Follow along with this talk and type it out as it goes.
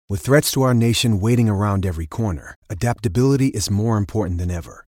With threats to our nation waiting around every corner, adaptability is more important than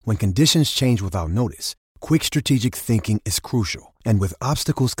ever. When conditions change without notice, quick strategic thinking is crucial. And with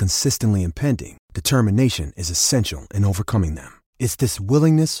obstacles consistently impending, determination is essential in overcoming them. It's this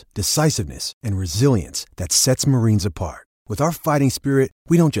willingness, decisiveness, and resilience that sets Marines apart. With our fighting spirit,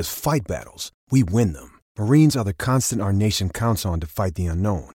 we don't just fight battles, we win them. Marines are the constant our nation counts on to fight the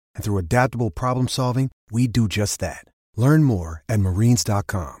unknown. And through adaptable problem solving, we do just that. Learn more at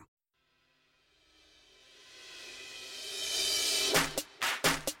marines.com.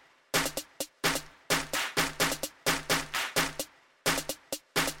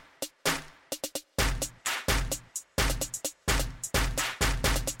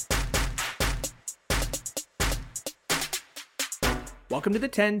 Welcome to the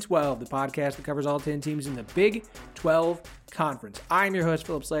 10-12, the podcast that covers all 10 teams in the Big 12 Conference. I'm your host,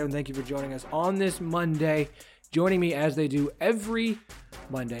 Philip Slater, and thank you for joining us on this Monday. Joining me as they do every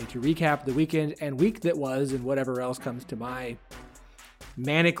Monday to recap the weekend and week that was and whatever else comes to my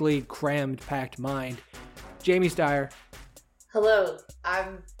manically crammed, packed mind, Jamie Steyer. Hello.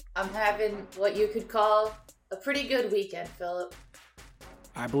 I'm having what you could call a pretty good weekend, Philip.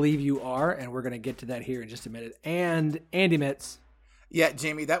 I believe you are, and we're going to get to that here in just a minute. And Andy Mitz. Yeah,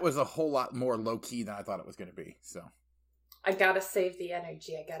 Jamie, that was a whole lot more low-key than I thought it was going to be. So I got to save the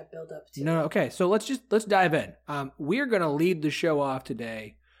energy. I got to build up to it. No, okay. So let's dive in. We're going to lead the show off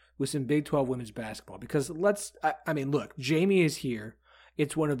today with some Big 12 women's basketball because look, Jamie is here.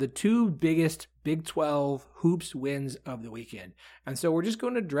 It's one of the two biggest Big 12 hoops wins of the weekend. And so we're just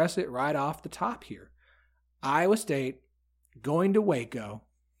going to address it right off the top here. Iowa State going to Waco.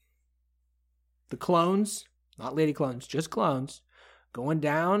 The Clones, not Lady Clones, just Clones, going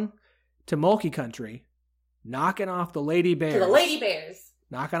down to Mulkey Country, knocking off the Lady Bears. To the Lady Bears.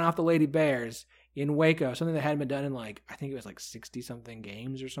 Knocking off the Lady Bears in Waco. Something that hadn't been done in I think it was 60-something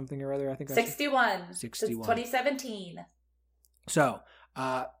games or something or other. I think 61. 61. Since 2017. So,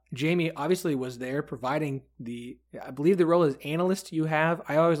 Jamie obviously was there providing I believe the role as analyst you have.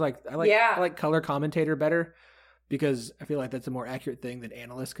 I like color commentator better because I feel like that's a more accurate thing than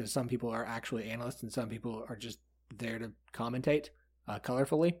analyst because some people are actually analysts and some people are just there to commentate.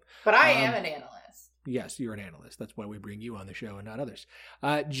 Colorfully. But I am an analyst. Yes, you're an analyst. That's why we bring you on the show and not others.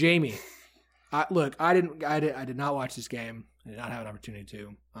 Jamie, look, I did not watch this game. I did not have an opportunity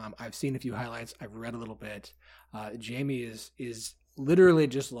to. I've seen a few highlights. I've read a little bit. Jamie is literally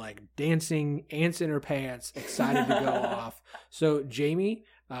just like dancing, ants in her pants, excited to go off. So, Jamie,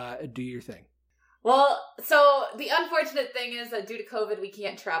 do your thing. Well, so the unfortunate thing is that due to COVID, we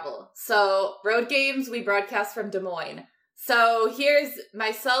can't travel. So, road games, we broadcast from Des Moines. So here's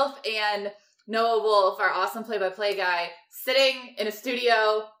myself and Noah Wolf, our awesome play-by-play guy, sitting in a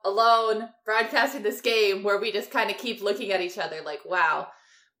studio alone, broadcasting this game where we just kind of keep looking at each other like, wow.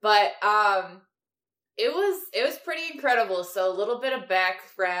 But it was pretty incredible. So a little bit of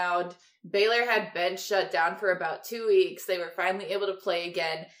background. Baylor had been shut down for about 2 weeks. They were finally able to play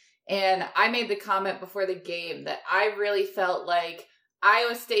again. And I made the comment before the game that I really felt like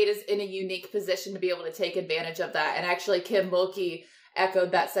Iowa State is in a unique position to be able to take advantage of that. And actually, Kim Mulkey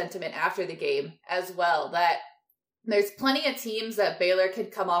echoed that sentiment after the game as well, that there's plenty of teams that Baylor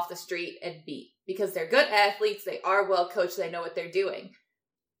could come off the street and beat because they're good athletes. They are well coached. They know what they're doing.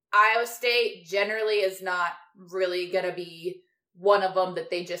 Iowa State generally is not really going to be one of them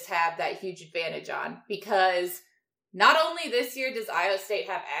that they just have that huge advantage on because not only this year does Iowa State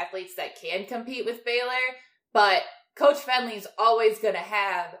have athletes that can compete with Baylor, but Coach Fenley's always going to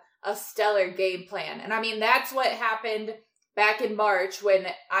have a stellar game plan. And I mean, that's what happened back in March when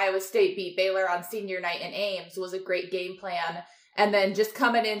Iowa State beat Baylor on senior night in Ames was a great game plan. And then just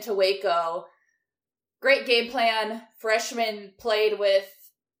coming into Waco, great game plan. Freshmen played with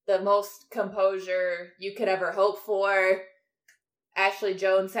the most composure you could ever hope for. Ashley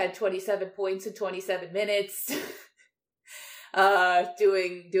Jones had 27 points in 27 minutes,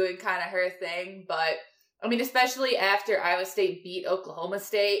 doing kind of her thing. But I mean, especially after Iowa State beat Oklahoma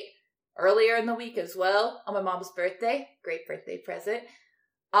State earlier in the week as well on my mom's birthday. Great birthday present.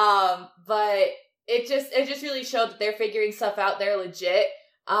 But it just really showed that they're figuring stuff out. They're legit.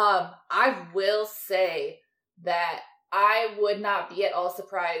 I will say that I would not be at all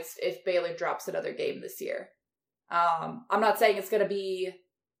surprised if Baylor drops another game this year. I'm not saying it's going to be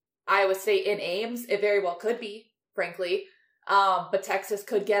Iowa State in Ames. It very well could be, frankly. But Texas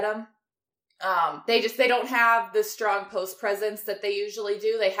could get them. They don't have the strong post presence that they usually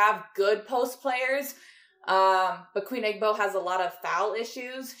do. They have good post players, but Queen Egbo has a lot of foul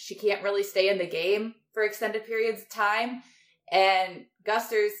issues. She can't really stay in the game for extended periods of time. And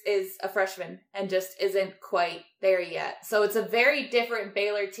Gusters is a freshman and just isn't quite there yet. So it's a very different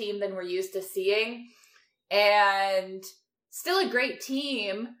Baylor team than we're used to seeing. And still a great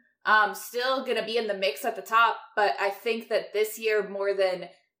team. Still going to be in the mix at the top. But I think that this year, more than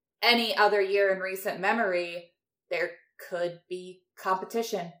any other year in recent memory, there could be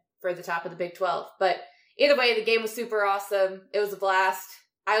competition for the top of the Big 12. But either way, the game was super awesome. It was a blast.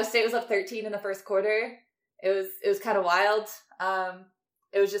 Iowa State was up 13 in the first quarter. It was kind of wild.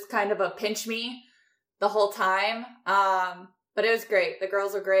 It was just kind of a pinch me the whole time. But it was great. The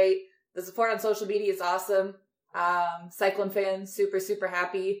girls were great. The support on social media is awesome. Cyclone fans, super, super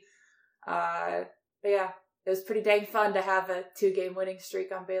happy. But yeah, it was pretty dang fun to have a 2-game winning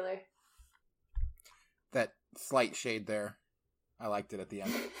streak on Baylor. That slight shade there. I liked it at the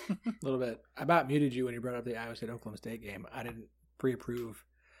end. A little bit. I about muted you when you brought up the Iowa State-Oklahoma State game. I didn't pre-approve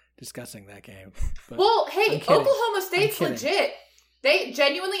discussing that game. Well, hey, Oklahoma State's legit. They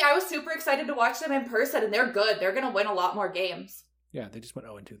genuinely, I was super excited to watch them in person, and they're good. They're going to win a lot more games. Yeah, they just went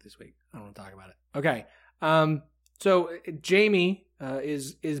 0-2 this week. I don't want to talk about it. Okay. So Jamie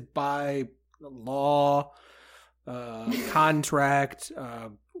is by law, contract,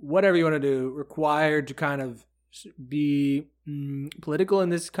 whatever you want to do, required to kind of be political in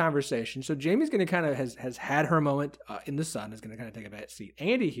this conversation. So Jamie's going to kind of has had her moment in the sun, is going to kind of take a back seat.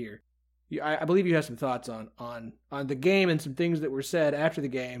 Andy here, I believe you have some thoughts on the game and some things that were said after the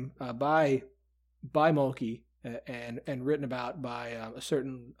game by Mulkey and written about by a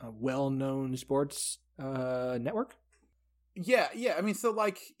certain well-known sports network. Yeah. I mean, so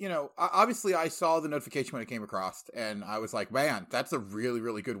like, obviously I saw the notification when it came across, and I was like, man, that's a really,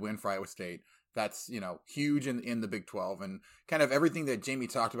 really good win for Iowa State. That's, huge in the Big 12, and kind of everything that Jamie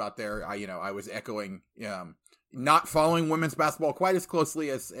talked about there. I was echoing, not following women's basketball quite as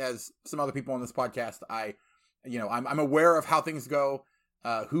closely as some other people on this podcast. I'm aware of how things go,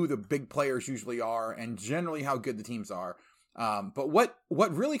 who the big players usually are, and generally how good the teams are. But what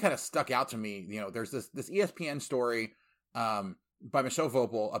really kind of stuck out to me, there's this ESPN story by Michelle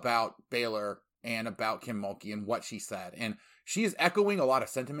Vopel about Baylor and about Kim Mulkey and what she said. And she is echoing a lot of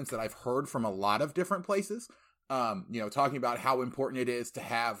sentiments that I've heard from a lot of different places, talking about how important it is to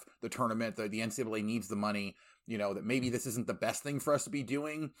have the tournament, the NCAA needs the money, that maybe this isn't the best thing for us to be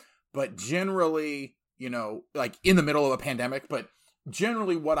doing, but generally, like in the middle of a pandemic, but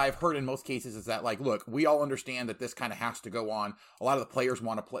generally what I've heard in most cases is that, like, look, we all understand that this kind of has to go on. A lot of the players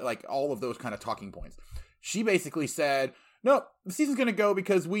want to play, like all of those kind of talking points. She basically said, no, the season's going to go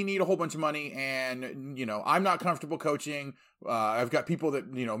because we need a whole bunch of money, and, I'm not comfortable coaching. I've got people that,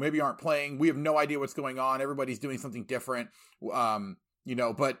 maybe aren't playing. We have no idea what's going on. Everybody's doing something different,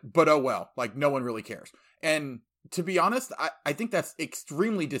 but oh well, like no one really cares. And to be honest, I think that's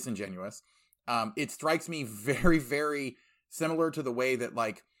extremely disingenuous. It strikes me very, very similar to the way that,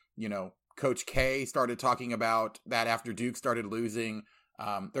 like, Coach K started talking about that after Duke started losing.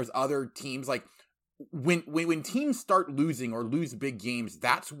 There's other teams, like, when teams start losing or lose big games,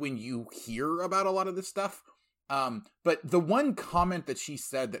 that's when you hear about a lot of this stuff. But the one comment that she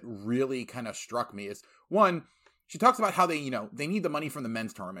said that really kind of struck me is, one, she talks about how they need the money from the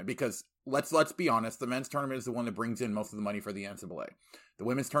men's tournament, because let's be honest, the men's tournament is the one that brings in most of the money for the NCAA. The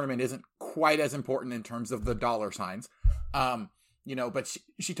women's tournament isn't quite as important in terms of the dollar signs. But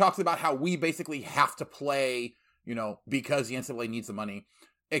she talks about how we basically have to play, because the NCAA needs the money,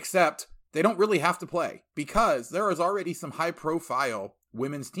 except they don't really have to play, because there is already some high-profile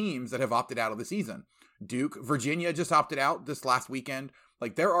women's teams that have opted out of the season. Duke, Virginia just opted out this last weekend.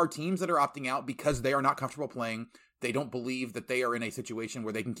 Like, there are teams that are opting out because they are not comfortable playing. They don't believe that they are in a situation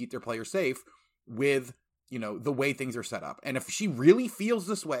where they can keep their players safe with, the way things are set up. And if she really feels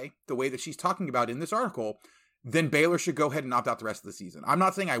this way, the way that she's talking about in this article, then Baylor should go ahead and opt out the rest of the season. I'm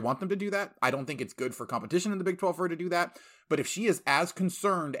not saying I want them to do that. I don't think it's good for competition in the Big 12 for her to do that. But if she is as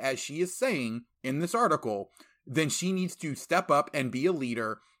concerned as she is saying in this article, then she needs to step up and be a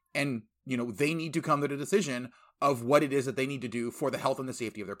leader. And, they need to come to the decision of what it is that they need to do for the health and the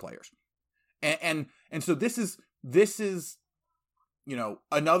safety of their players. And so this is,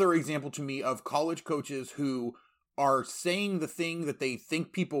 another example to me of college coaches who are saying the thing that they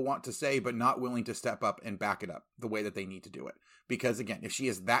think people want to say, but not willing to step up and back it up the way that they need to do it. Because again, if she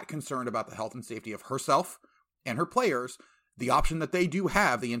is that concerned about the health and safety of herself and her players, the option that they do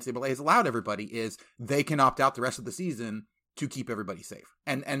have, the NCAA has allowed everybody, is they can opt out the rest of the season to keep everybody safe.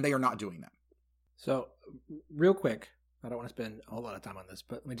 And they are not doing that. So real quick, I don't want to spend a whole lot of time on this,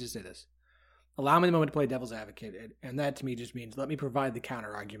 but let me just say this. Allow me the moment to play devil's advocate. And that to me just means let me provide the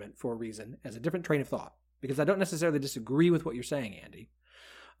counter argument for a reason as a different train of thought. Because I don't necessarily disagree with what you're saying, Andy.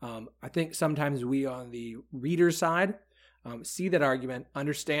 I think sometimes we on the reader side see that argument,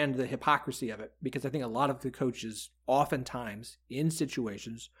 understand the hypocrisy of it, because I think a lot of the coaches oftentimes in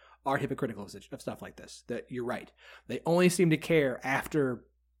situations are hypocritical of stuff like this. That you're right. They only seem to care after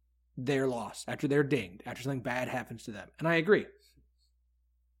they're lost, after they're dinged, after something bad happens to them. And I agree.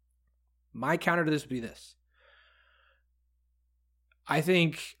 My counter to this would be this. I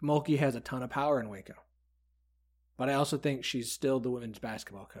think Mulkey has a ton of power in Waco. But I also think she's still the women's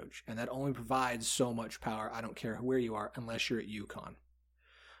basketball coach. And that only provides so much power. I don't care where you are unless you're at UConn.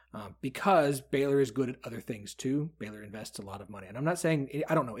 Because Baylor is good at other things too. Baylor invests a lot of money. And I'm not saying,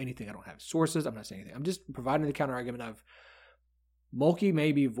 I don't know anything. I don't have sources. I'm not saying anything. I'm just providing the counter argument of Mulkey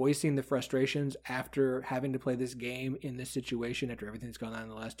may be voicing the frustrations after having to play this game in this situation after everything that's gone on in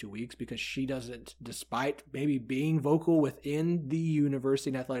the last 2 weeks, because she doesn't, despite maybe being vocal within the university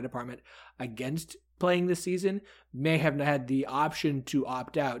and athletic department against playing this season, may have had the option to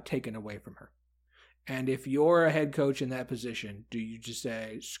opt out taken away from her. And if you're a head coach in that position, do you just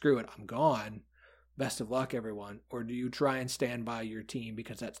say, screw it, I'm gone, best of luck, everyone? Or do you try and stand by your team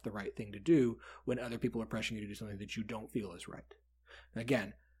because that's the right thing to do when other people are pressuring you to do something that you don't feel is right?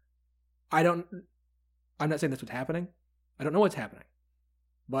 Again, I'm not saying that's what's happening. I don't know what's happening.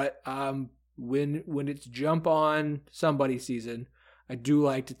 But when it's jump on somebody season, I do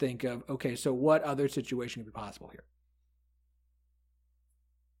like to think of, okay, so what other situation could be possible here?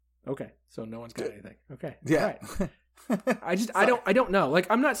 Okay, so no one's got anything. Okay. Yeah. All right. I don't know. Like,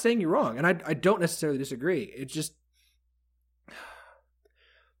 I'm not saying you're wrong, and I don't necessarily disagree. It's just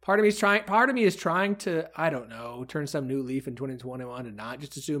part of me is trying to, I don't know, turn some new leaf in 2021 and not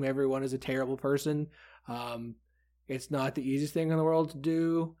just assume everyone is a terrible person. It's not the easiest thing in the world to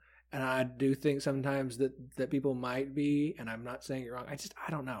do. And I do think sometimes that people might be, and I'm not saying you're wrong.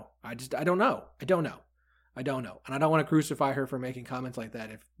 I don't know. I don't know. And I don't want to crucify her for making comments like that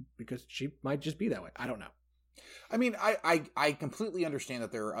because she might just be that way. I don't know. I mean, I completely understand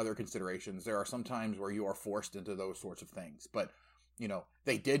that there are other considerations. There are some times where you are forced into those sorts of things, but you know,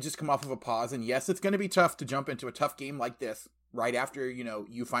 they did just come off of a pause, and yes, it's going to be tough to jump into a tough game like this right after, you know,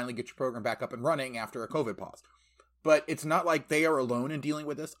 you finally get your program back up and running after a COVID pause. But it's not like they are alone in dealing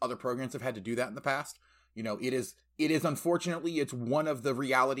with this. Other programs have had to do that in the past. You know, it is unfortunately, it's one of the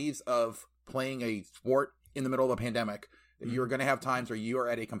realities of playing a sport in the middle of a pandemic. Mm-hmm. You're going to have times where you are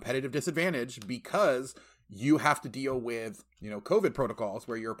at a competitive disadvantage because you have to deal with, you know, COVID protocols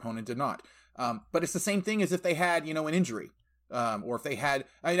where your opponent did not. But it's the same thing as if they had, you know, an injury. Or if they had,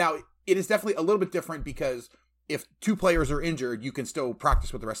 now it is definitely a little bit different because if two players are injured, you can still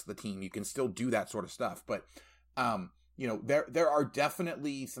practice with the rest of the team. You can still do that sort of stuff. But, you know, there are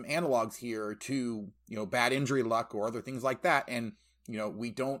definitely some analogs here to, you know, bad injury luck or other things like that. And, you know,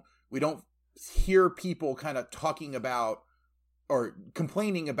 we don't hear people kind of talking about or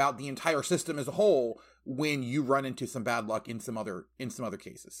complaining about the entire system as a whole when you run into some bad luck in some other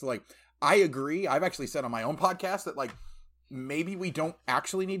cases. So like, I agree. I've actually said on my own podcast that like, maybe we don't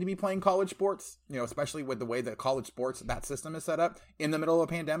actually need to be playing college sports, you know, especially with the way that college sports, that system is set up in the middle of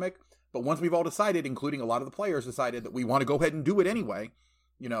a pandemic. But once we've all decided, including a lot of the players decided that we want to go ahead and do it anyway,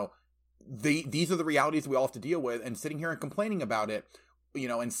 you know, these are the realities we all have to deal with. And sitting here and complaining about it, you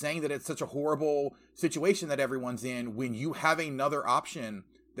know, and saying that it's such a horrible situation that everyone's in when you have another option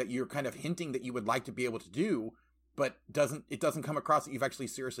that you're kind of hinting that you would like to be able to do, but it doesn't come across that you've actually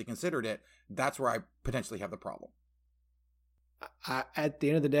seriously considered it. That's where I potentially have the problem. At the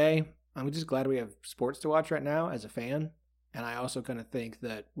end of the day, I'm just glad we have sports to watch right now as a fan. And I also kind of think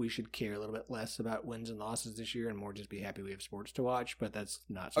that we should care a little bit less about wins and losses this year and more just be happy we have sports to watch. But that's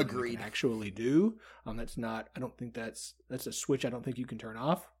not something we can actually do. That's not, I don't think that's a switch I don't think you can turn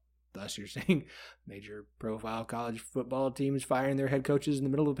off. Thus, you're saying major profile college football teams firing their head coaches in the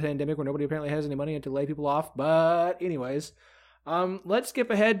middle of a pandemic where nobody apparently has any money to lay people off. But anyways, let's skip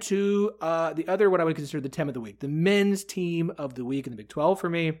ahead to the other, what I would consider the team of the week, the men's team of the week in the Big 12 for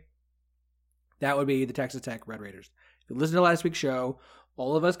me. That would be the Texas Tech Red Raiders. If you listen to last week's show,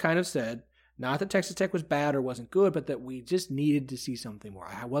 all of us kind of said, not that Texas Tech was bad or wasn't good, but that we just needed to see something more.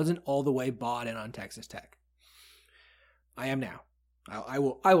 I wasn't all the way bought in on Texas Tech. I am now. I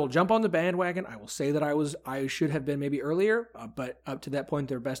will jump on the bandwagon. I will say that I should have been maybe earlier, but up to that point,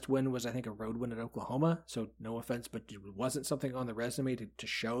 their best win was, I think, a road win at Oklahoma. So no offense, but it wasn't something on the resume to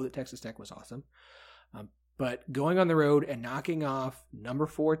show that Texas Tech was awesome. But going on the road and knocking off number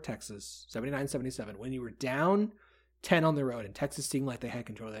 4 Texas, 79-77, when you were down 10 on the road and Texas seemed like they had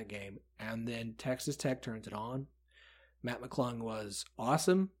control of that game, and then Texas Tech turns it on. Matt McClung was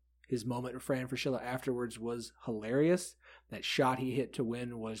awesome. His moment with Fran Fraschilla afterwards was hilarious. That shot he hit to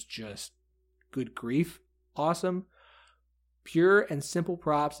win was just good grief awesome. pure and simple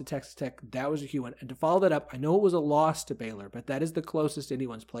props to Texas Tech. That was a huge one. And to follow that up, I know it was a loss to Baylor, but that is the closest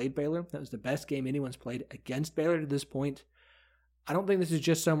anyone's played Baylor. That was the best game anyone's played against Baylor to this point. I don't think this is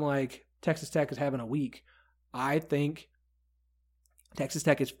just some like Texas Tech is having a week. I think Texas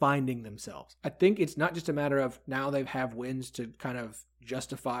Tech is finding themselves. I think it's not just a matter of now they have wins to kind of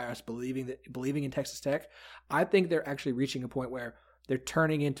justify us believing in Texas Tech. I think they're actually reaching a point where they're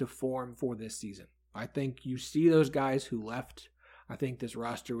turning into form for this season. I think you see those guys who left. I think this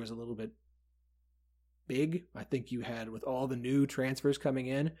roster was a little bit big. I think you had, with all the new transfers coming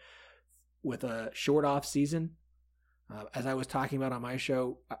in, with a short off season, as I was talking about on my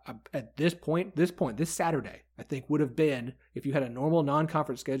show, at this Saturday, I think would have been, if you had a normal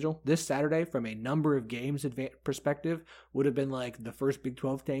non-conference schedule, this Saturday from a number of games perspective would have been like the first Big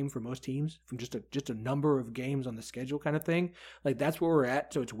 12 game for most teams, from just a number of games on the schedule kind of thing. Like, that's where we're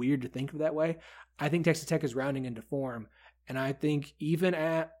at, so it's weird to think of that way. I think Texas Tech is rounding into form, and I think even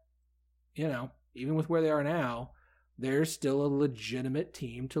with where they are now, they're still a legitimate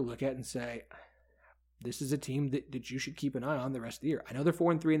team to look at and say, this is a team that you should keep an eye on the rest of the year. I know they're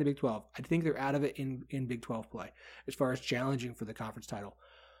 4-3 in the Big 12. I think they're out of it in Big 12 play as far as challenging for the conference title.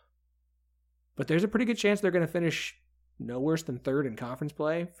 But there's a pretty good chance they're going to finish no worse than third in conference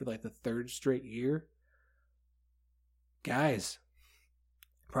play for like the third straight year. Guys,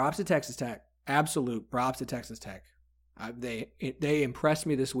 props to Texas Tech. Absolute props to Texas Tech. They impressed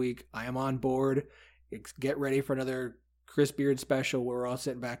me this week. I am on board. Get ready for another Chris Beard special where we're all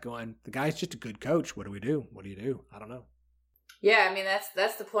sitting back going, the guy's just a good coach. What do we do? What do you do? I don't know. Yeah, I mean,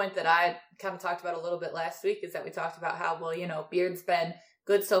 that's the point that I kind of talked about a little bit last week, is that we talked about how, well, Beard's been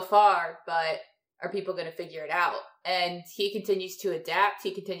good so far, but are people going to figure it out? And he continues to adapt.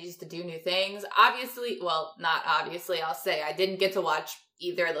 He continues to do new things. Obviously, well, not obviously, I'll say I didn't get to watch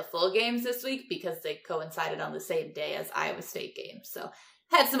either of the full games this week because they coincided on the same day as Iowa State games. So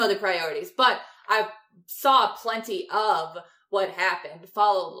had some other priorities, but I saw plenty of what happened,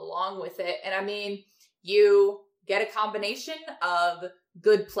 followed along with it. And I mean, you get a combination of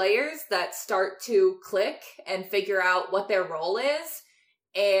good players that start to click and figure out what their role is,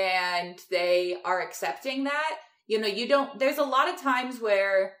 and they are accepting that. There's a lot of times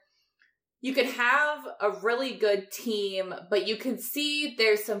where you could have a really good team, but you can see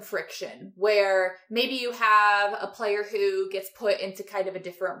there's some friction where maybe you have a player who gets put into kind of a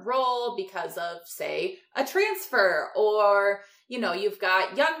different role because of, say, a transfer, or, you've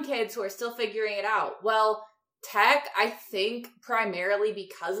got young kids who are still figuring it out. Well, Tech, I think primarily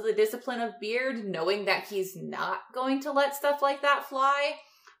because of the discipline of Beard, knowing that he's not going to let stuff like that fly,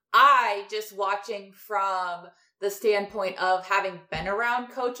 just watching from the standpoint of having been around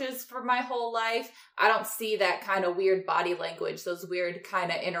coaches for my whole life, I don't see that kind of weird body language, those weird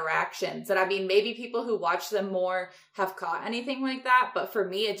kind of interactions. And I mean, maybe people who watch them more have caught anything like that, but for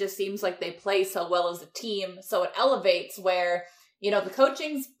me, it just seems like they play so well as a team, so it elevates where, the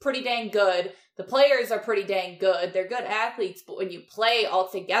coaching's pretty dang good, the players are pretty dang good, they're good athletes, but when you play all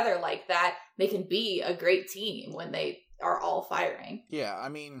together like that, they can be a great team when they are all firing. Yeah, I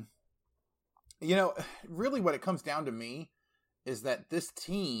mean, really what it comes down to me is that this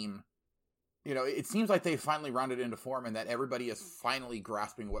team, it seems like they finally rounded into form and that everybody is finally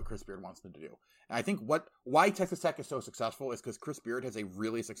grasping what Chris Beard wants them to do. And I think why Texas Tech is so successful is because Chris Beard has a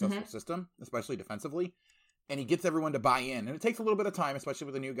really successful system, especially defensively, and he gets everyone to buy in. And it takes a little bit of time, especially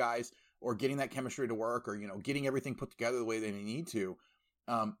with the new guys, or getting that chemistry to work, or, getting everything put together the way they need to.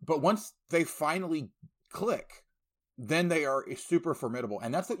 But once they finally click, then they are super formidable.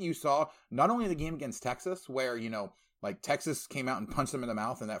 And that's what you saw, not only in the game against Texas, where, Texas came out and punched them in the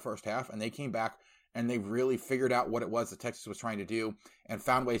mouth in that first half, and they came back and they really figured out what it was that Texas was trying to do and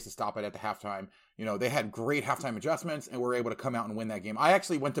found ways to stop it at the halftime. They had great halftime adjustments and were able to come out and win that game. I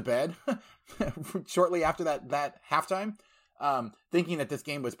actually went to bed shortly after that halftime, thinking that this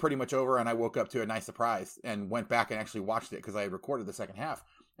game was pretty much over, and I woke up to a nice surprise and went back and actually watched it because I had recorded the second half.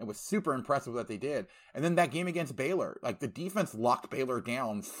 It was super impressive that they did. And then that game against Baylor, the defense locked Baylor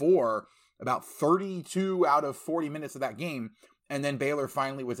down for about 32 out of 40 minutes of that game. And then Baylor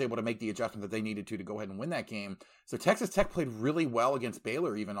finally was able to make the adjustment that they needed to go ahead and win that game. So Texas Tech played really well against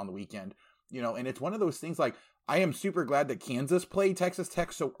Baylor even on the weekend. And it's one of those things, I am super glad that Kansas played Texas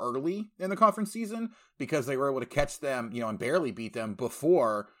Tech so early in the conference season, because they were able to catch them, and barely beat them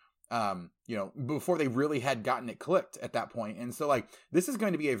before they really had gotten it clicked at that point. And so this is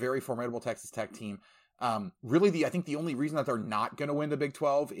going to be a very formidable Texas Tech team. Really I think the only reason that they're not going to win the Big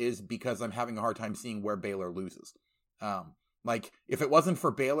 12 is because I'm having a hard time seeing where Baylor loses. If it wasn't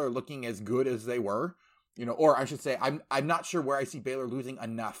for Baylor looking as good as they were, or I should say, I'm not sure where I see Baylor losing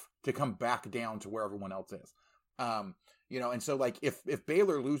enough to come back down to where everyone else is. And so like if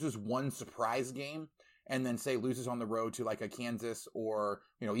Baylor loses one surprise game and then say loses on the road to like a Kansas or,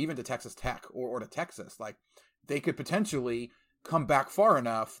 even to Texas Tech or to Texas, like they could potentially come back far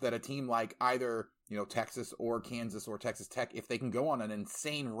enough that a team like either, Texas or Kansas or Texas Tech, if they can go on an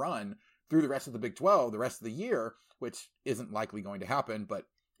insane run through the rest of the Big 12, the rest of the year, which isn't likely going to happen, but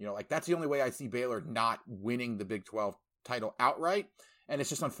that's the only way I see Baylor not winning the Big 12 title outright. And it's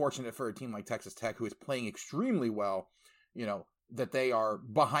just unfortunate for a team like Texas Tech, who is playing extremely well, that they are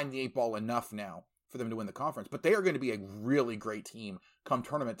behind the 8 ball enough now for them to win the conference. But they are going to be a really great team come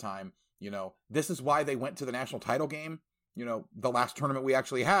tournament time. This is why they went to the national title game. The last tournament we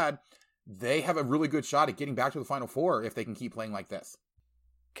actually had, they have a really good shot at getting back to the Final Four if they can keep playing like this.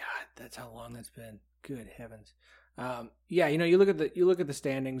 God, that's how long that's been. Good heavens. You look at the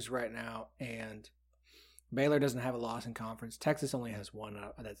standings right now, and Baylor doesn't have a loss in conference. Texas only has one.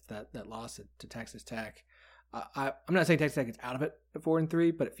 That's that loss to Texas Tech. I'm not saying Texas Tech is out of it at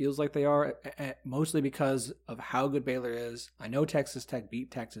 4-3, but it feels like they are, mostly because of how good Baylor is. I know Texas Tech beat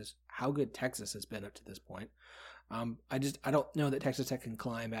Texas. How good Texas has been up to this point. I don't know that Texas Tech can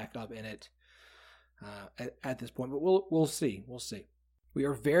climb back up in it at this point, but we'll see. We'll see. We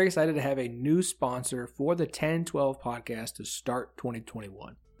are very excited to have a new sponsor for the 10-12 podcast to start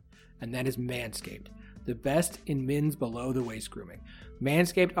 2021, and that is Manscaped, the best in men's below-the-waist grooming.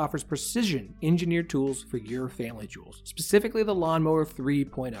 Manscaped offers precision-engineered tools for your family jewels, specifically the Lawnmower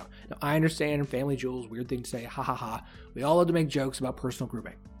 3.0. Now, I understand family jewels, weird thing to say, ha ha ha. We all love to make jokes about personal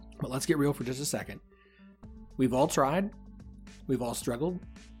grooming, but let's get real for just a second. We've all tried. We've all struggled.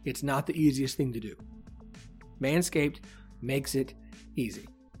 It's not the easiest thing to do. Manscaped makes it easy.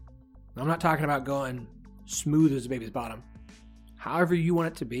 I'm not talking about going smooth as a baby's bottom. However you want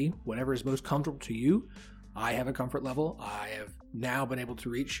it to be, whatever is most comfortable to you. I have a comfort level I have now been able to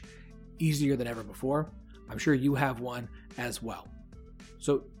reach easier than ever before. I'm sure you have one as well.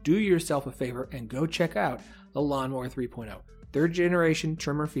 So do yourself a favor and go check out the Lawnmower 3.0. Third generation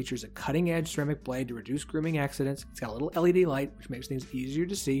trimmer features a cutting-edge ceramic blade to reduce grooming accidents. It's got a little LED light, which makes things easier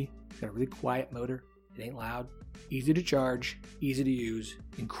to see. It's got a really quiet motor. It ain't loud. Easy to charge, easy to use,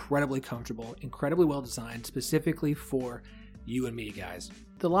 incredibly comfortable, incredibly well designed, specifically for you and me, guys.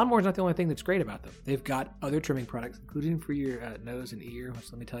 The lawnmower is not the only thing that's great about them. They've got other trimming products, including for your nose and ear,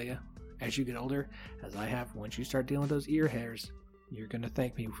 which let me tell you, as you get older, as I have, once you start dealing with those ear hairs, you're going to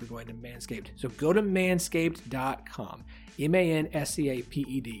thank me for going to Manscaped. So go to manscaped.com,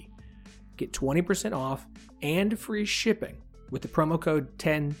 MANSCAPED. Get 20% off and free shipping with the promo code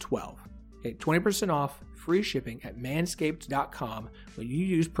 1012. Okay, 20% off, free shipping at manscaped.com when you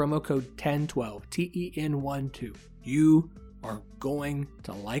use promo code 1012, TEN12. You are going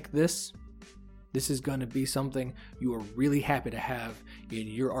to like this. This is going to be something you are really happy to have in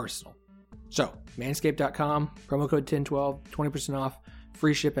your arsenal. So, manscaped.com, promo code 1012, 20% off,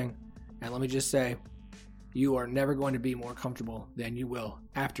 free shipping. And let me just say, you are never going to be more comfortable than you will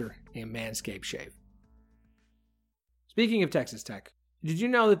after a Manscaped shave. Speaking of Texas Tech, did you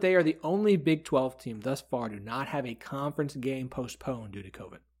know that they are the only Big 12 team thus far to not have a conference game postponed due to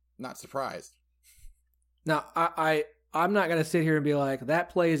COVID? Not surprised. Now, I'm not going to sit here and be like,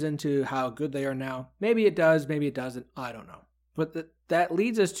 that plays into how good they are now. Maybe it does, maybe it doesn't. I don't know. But that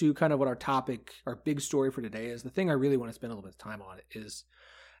leads us to kind of what our topic, our big story for today is. The thing I really want to spend a little bit of time on is,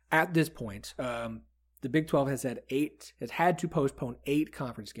 at this point, the Big 12 has had to postpone 8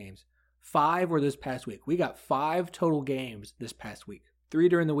 conference games. 5 were this past week. We got 5 total games this past week. 3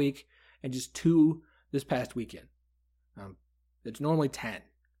 during the week and just 2 this past weekend. It's normally 10,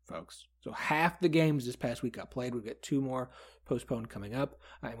 folks. So half the games this past week got played. We've got 2 more postponed coming up.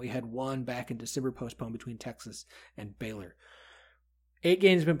 And we had 1 back in December postponed between Texas and Baylor. 8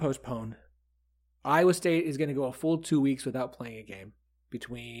 games have been postponed. Iowa State is going to go a full 2 weeks without playing a game.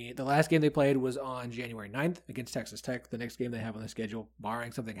 Between the last game they played was on January 9th against Texas Tech. The next game they have on the schedule,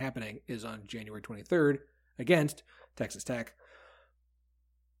 barring something happening, is on January 23rd against Texas Tech.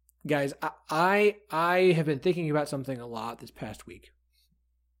 Guys, I have been thinking about something a lot this past week.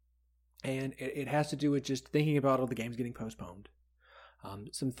 And it has to do with just thinking about all the games getting postponed.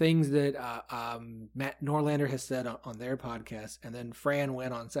 Some things that Matt Norlander has said on their podcast, and then Fran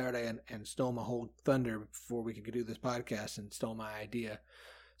went on Saturday and stole my whole thunder before we could do this podcast and stole my idea.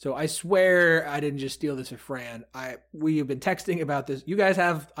 So I swear I didn't just steal this from Fran. We have been texting about this. You guys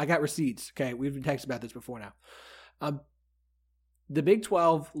have, I got receipts. Okay, we've been texting about this before now. The Big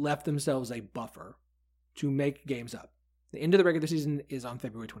 12 left themselves a buffer to make games up. The end of the regular season is on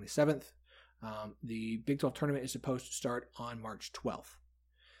February 27th. The Big 12 tournament is supposed to start on March 12th,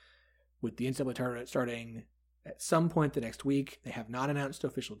 with the NCAA tournament starting at some point the next week. They have not announced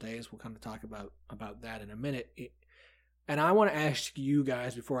official days. We'll kind of talk about that in a minute. And I want to ask you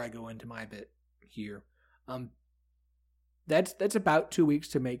guys before I go into my bit here. That's about 2 weeks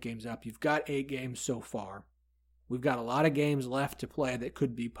to make games up. You've got 8 games so far. We've got a lot of games left to play that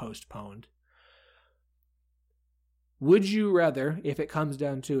could be postponed. Would you rather, if it comes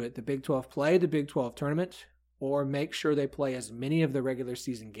down to it, the Big 12 play the Big 12 tournament or make sure they play as many of the regular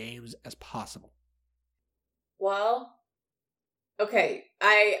season games as possible? Well, okay,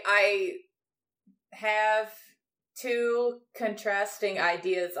 I have 2 contrasting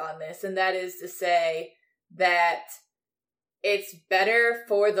ideas on this, and that is to say that it's better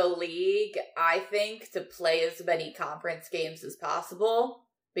for the league, I think, to play as many conference games as possible,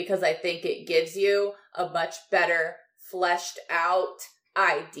 because I think it gives you a much better fleshed out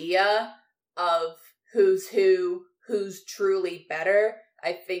idea of who's who, who's truly better.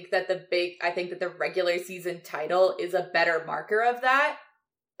 I think that the regular season title is a better marker of that.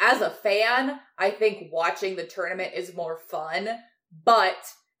 As a fan, I think watching the tournament is more fun, but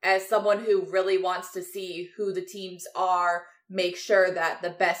as someone who really wants to see who the teams are, make sure that the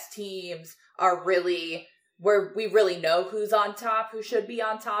best teams are really where we really know who's on top, who should be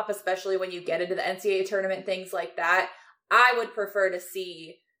on top, especially when you get into the NCAA tournament, things like that. I would prefer to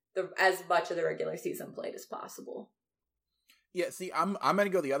see as much of the regular season played as possible. Yeah, see, I'm going to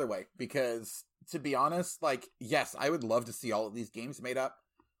go the other way because, to be honest, like, yes, I would love to see all of these games made up.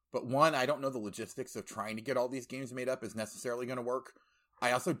 But one, I don't know the logistics of trying to get all these games made up is necessarily going to work.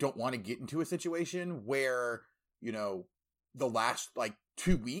 I also don't want to get into a situation where, you know, the last,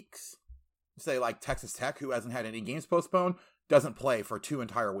 2 weeks, say, Texas Tech, who hasn't had any games postponed, doesn't play for 2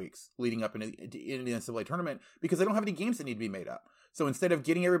 entire weeks leading up into the NCAA tournament because they don't have any games that need to be made up. So instead of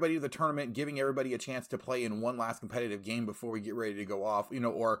getting everybody to the tournament, giving everybody a chance to play in one last competitive game before we get ready to go off,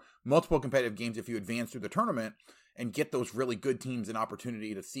 or multiple competitive games if you advance through the tournament and get those really good teams an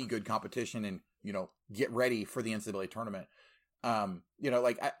opportunity to see good competition and, get ready for the NCAA tournament. I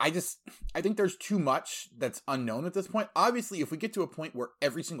think there's too much that's unknown at this point. Obviously, if we get to a point where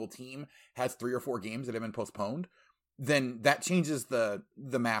every single team has 3 or 4 games that have been postponed, then that changes the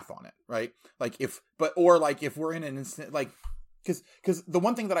math on it, right? If we're in an instant, because the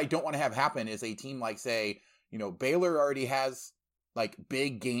one thing that I don't want to have happen is a team like, say, Baylor already has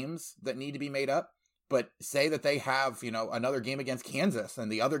big games that need to be made up, but say that they have, another game against Kansas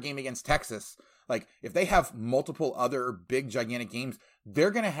and the other game against Texas. If they have multiple other big, gigantic games,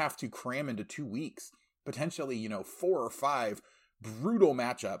 they're going to have to cram into 2 weeks, potentially, 4 or 5 brutal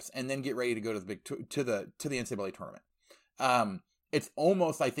matchups, and then get ready to go to the NCAA tournament. It's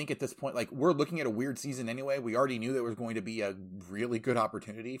almost, I think at this point, we're looking at a weird season anyway. We already knew there was going to be a really good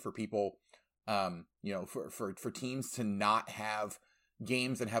opportunity for people, for teams to not have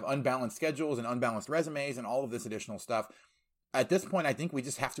games and have unbalanced schedules and unbalanced resumes and all of this additional stuff. At this point, I think we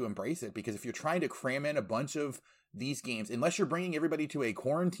just have to embrace it, because if you're trying to cram in a bunch of these games, unless you're bringing everybody to a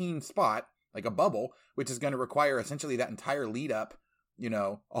quarantine spot, like a bubble, which is going to require essentially that entire lead up,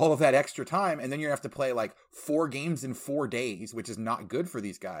 all of that extra time, and then you have to play 4 games in 4 days, which is not good for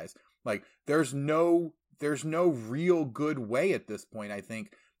these guys. There's no real good way at this point, I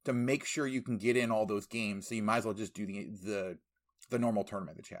think, to make sure you can get in all those games. So you might as well just do the normal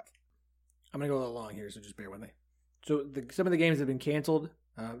tournament that you have. I'm going to go a little long here, so just bear with me. So some of the games have been canceled.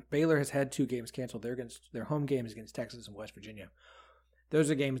 Baylor has had 2 games canceled. Their home games against Texas and West Virginia. Those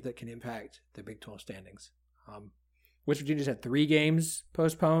are games that can impact the Big 12 standings. West Virginia's had 3 games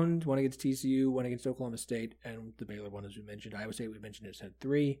postponed, 1 against TCU, 1 against Oklahoma State, and the Baylor one, as we mentioned. Iowa State, we mentioned, has had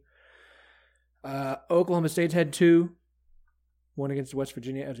 3. Oklahoma State's had 2, 1 against West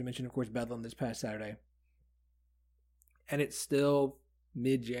Virginia, as we mentioned, of course, Bedlam this past Saturday. And it's still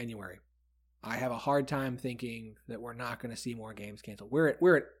mid-January. I have a hard time thinking that we're not going to see more games canceled.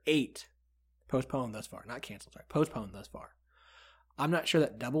 We're at 8 postponed thus far. Not canceled, sorry. Postponed thus far. I'm not sure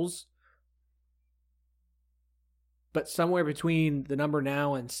that doubles. But somewhere between the number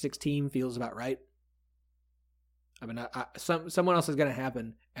now and 16 feels about right. I mean, someone else is going to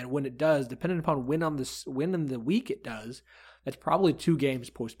happen. And when it does, depending upon when in the week it does, that's probably 2 games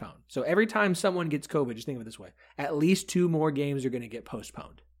postponed. So every time someone gets COVID, just think of it this way, at least 2 more games are going to get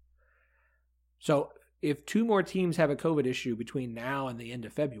postponed. So if 2 more teams have a COVID issue between now and the end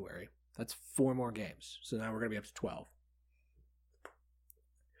of February, that's 4 more games. So now we're going to be up to 12.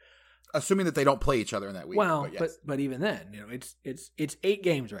 Assuming that they don't play each other in that week. Well, but, yes. but even then, it's 8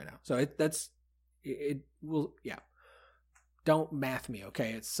 games right now. So it will, yeah. Don't math me,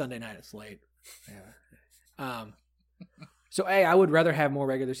 okay? It's Sunday night. It's late. Yeah. So I would rather have more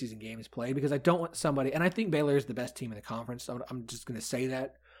regular season games played, because I don't want somebody, and I think Baylor is the best team in the conference. So I'm just going to say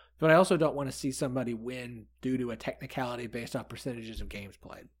that. But I also don't want to see somebody win due to a technicality based off percentages of games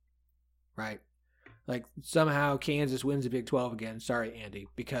played. Right? Like, somehow Kansas wins the Big 12 again. Sorry, Andy,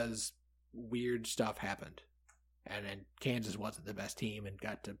 because weird stuff happened. And then Kansas wasn't the best team and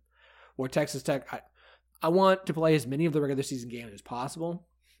got to... Or Texas Tech... I want to play as many of the regular season games as possible.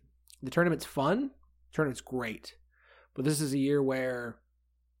 The tournament's fun. The tournament's great. But this is a year where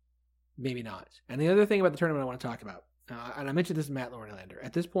maybe not. And the other thing about the tournament I want to talk about, and I mentioned this to Matt Norlander,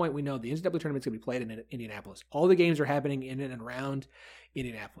 at this point we know the NCAA tournament's going to be played in Indianapolis. All the games are happening in and around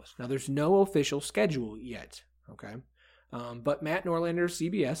Indianapolis. Now, there's no official schedule yet, okay? But Matt Norlander,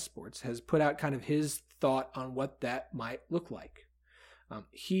 CBS Sports, has put out kind of his thought on what that might look like.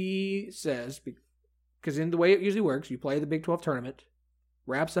 He says, because in the way it usually works, you play the Big 12 tournament,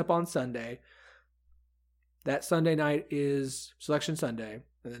 wraps up on Sunday. That Sunday night is Selection Sunday.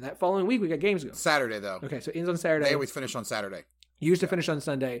 And then that following week, we got games going. Saturday, though. Okay, so it ends on Saturday. They always finish on Saturday. Used to finish on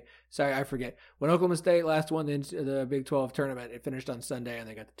Sunday. Sorry, I forget. When Oklahoma State last won the Big 12 tournament, it finished on Sunday, and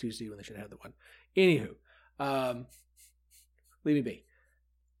they got the 2 seed when they should have had the 1. Anywho, leave me be.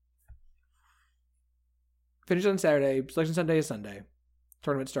 Finished on Saturday. Selection Sunday is Sunday.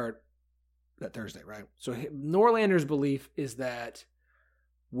 Tournament start that Thursday, right? So Norlander's belief is that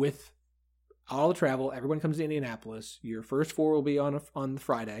with all the travel, everyone comes to Indianapolis. Your first 4 will be on the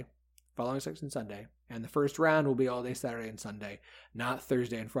Friday, following Selection Sunday, and the first round will be all day Saturday and Sunday, not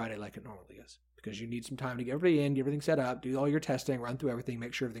Thursday and Friday like it normally is, because you need some time to get everybody in, get everything set up, do all your testing, run through everything,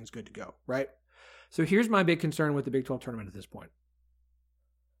 make sure everything's good to go, right? So here's my big concern with the Big 12 tournament at this point.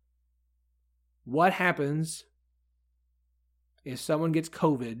 What happens if someone gets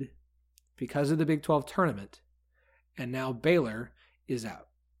COVID because of the Big 12 tournament, and now Baylor is out,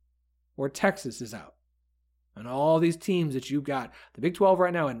 or Texas is out, and all these teams that you've got? The Big 12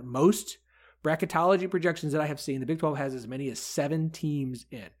 right now, in most bracketology projections that I have seen, the Big 12 has as many as 7 teams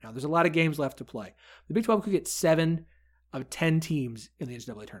in. Now, there's a lot of games left to play. The Big 12 could get 7 of 10 teams in the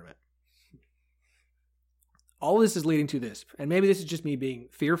NCAA tournament. All this is leading to this, and maybe this is just me being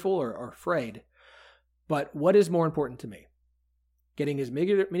fearful or afraid, but what is more important to me? Getting as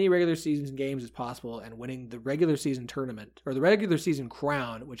many regular season games as possible and winning the regular season tournament, or the regular season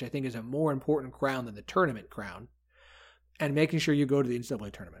crown, which I think is a more important crown than the tournament crown, and making sure you go to the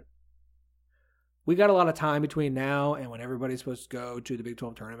NCAA tournament. We got a lot of time between now and when everybody's supposed to go to the Big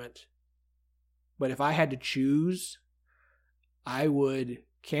 12 tournament. But if I had to choose, I would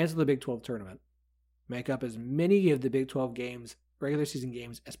cancel the Big 12 tournament, make up as many of the Big 12 games, regular season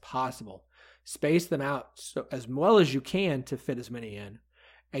games, as possible. Space them out so as well as you can to fit as many in,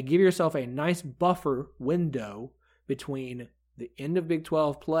 and give yourself a nice buffer window between the end of Big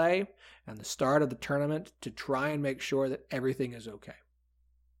 12 play and the start of the tournament to try and make sure that everything is okay.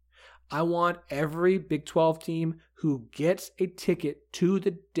 I want every Big 12 team who gets a ticket to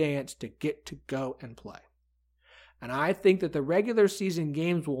the dance to get to go and play. And I think that the regular season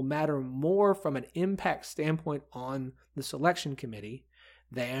games will matter more from an impact standpoint on the selection committee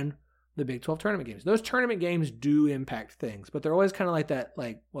than the Big 12 tournament games. Those tournament games do impact things, but they're always kind of like that,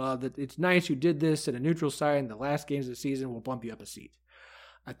 like, well, it's nice you did this at a neutral site, and the last games of the season will bump you up a seat.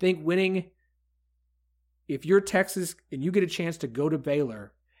 I think winning, if you're Texas and you get a chance to go to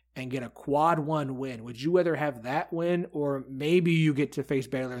Baylor and get a quad 1 win, would you rather have that win, or maybe you get to face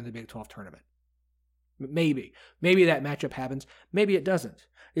Baylor in the Big 12 tournament? Maybe. Maybe that matchup happens. Maybe it doesn't.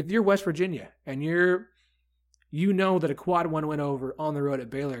 If you're West Virginia and you know that a quad 1 win over on the road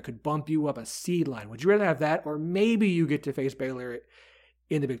at Baylor could bump you up a seed line, would you rather have that, or maybe you get to face Baylor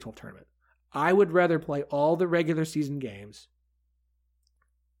in the Big 12 tournament? I would rather play all the regular season games,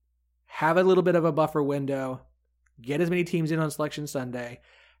 have a little bit of a buffer window, get as many teams in on Selection Sunday,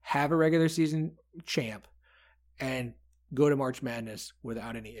 have a regular season champ, and go to March Madness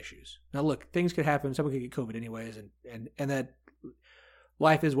without any issues. Now, look, things could happen. Someone could get COVID anyways, and that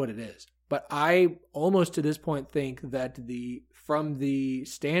life is what it is. But I almost to this point think that from the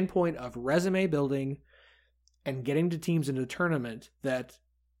standpoint of resume building and getting to teams into the tournament, that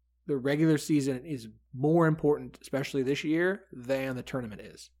the regular season is more important, especially this year, than the tournament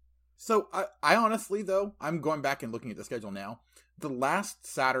is. So I honestly, though, I'm going back and looking at the schedule now. The last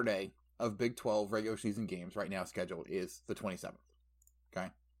Saturday of Big 12 regular season games right now scheduled is the 27th. Okay?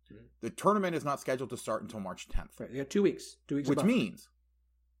 Mm-hmm. The tournament is not scheduled to start until March 10th. Right, you got 2 weeks. 2 weeks. Which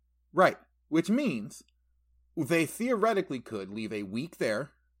means they theoretically could leave a week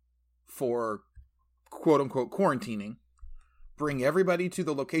there for quote-unquote quarantining, bring everybody to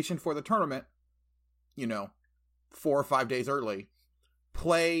the location for the tournament, 4 or 5 days early,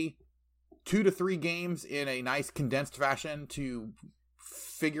 play 2 to 3 games in a nice condensed fashion to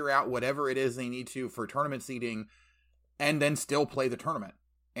figure out whatever it is they need to for tournament seeding, and then still play the tournament.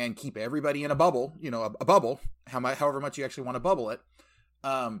 and keep everybody in a bubble, a bubble, however much you actually want to bubble it,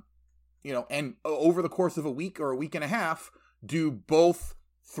 and over the course of a week or a week and a half, do both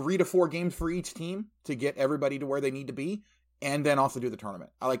 3 to 4 games for each team to get everybody to where they need to be, and then also do the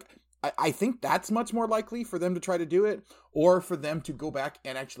tournament. I think that's much more likely for them to try to do it, or for them to go back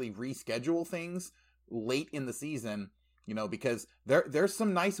and actually reschedule things late in the season, because there's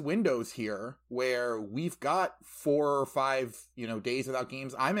some nice windows here where we've got 4 or 5, days without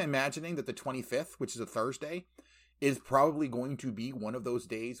games. I'm imagining that the 25th, which is a Thursday, is probably going to be one of those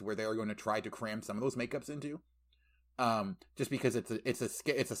days where they're going to try to cram some of those makeups into. Just because it's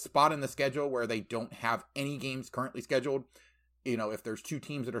a spot in the schedule where they don't have any games currently scheduled. If there's 2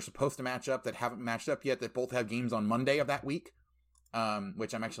 teams that are supposed to match up that haven't matched up yet, that both have games on Monday of that week,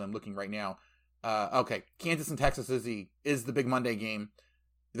 which I'm looking right now. Okay, Kansas and Texas is the big Monday game.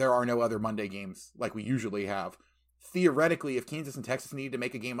 There are no other Monday games like we usually have. Theoretically, if Kansas and Texas needed to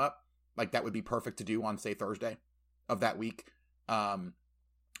make a game up, that would be perfect to do on, say, Thursday of that week.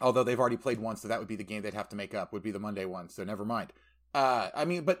 Although they've already played once, so that would be the game they'd have to make up, would be the Monday one, so never mind.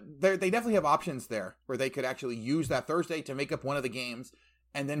 But they definitely have options there where they could actually use that Thursday to make up one of the games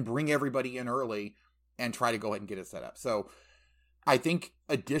and then bring everybody in early and try to go ahead and get it set up. So I think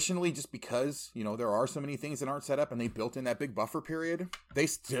additionally, just because, there are so many things that aren't set up and they built in that big buffer period, they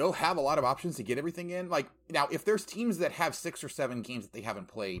still have a lot of options to get everything in. Now, if there's teams that have 6 or 7 games that they haven't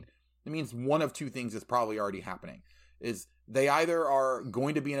played, it means one of 2 things is probably already happening. Is they either are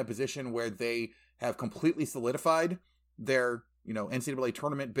going to be in a position where they have completely solidified their, NCAA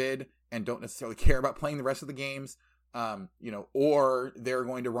tournament bid and don't necessarily care about playing the rest of the games, or they're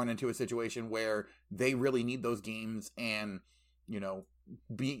going to run into a situation where they really need those games and,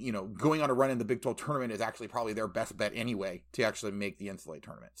 going on a run in the Big 12 tournament is actually probably their best bet anyway to actually make the NCAA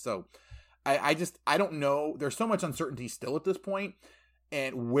tournament. So I don't know. There's so much uncertainty still at this point,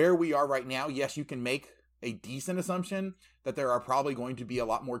 and where we are right now, yes, you can make a decent assumption that there are probably going to be a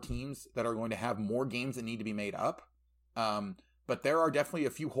lot more teams that are going to have more games that need to be made up. But there are definitely a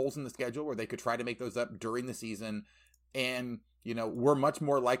few holes in the schedule where they could try to make those up during the season. And, we're much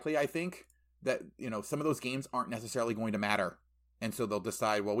more likely, I think, that, some of those games aren't necessarily going to matter. And so they'll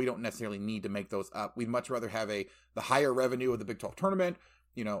decide, well, we don't necessarily need to make those up. We'd much rather have the higher revenue of the Big 12 tournament,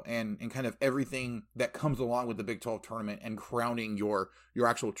 and kind of everything that comes along with the Big 12 tournament and crowning your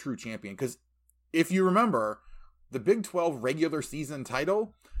actual true champion. Because if you remember, the Big 12 regular season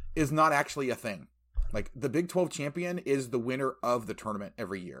title is not actually a thing. The Big 12 champion is the winner of the tournament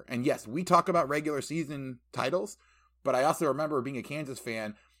every year. And yes, we talk about regular season titles, but I also remember being a Kansas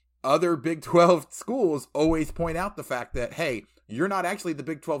fan, other Big 12 schools always point out the fact that, hey, you're not actually the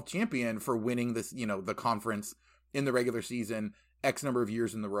Big 12 champion for winning this, the conference in the regular season X number of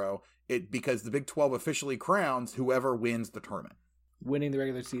years in the row, because the Big 12 officially crowns whoever wins the tournament. Winning the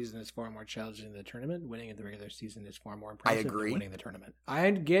regular season is far more challenging than the tournament. Winning in the regular season is far more impressive than winning the tournament.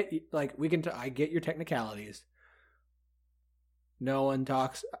 I get, I get your technicalities. No one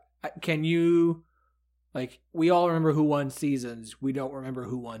talks. Can you, we all remember who won seasons. We don't remember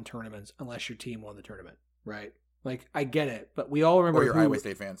who won tournaments unless your team won the tournament, right? I get it, but we all remember. Or your Iowa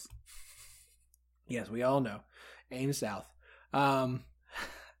State fans. Yes, we all know. Aim South.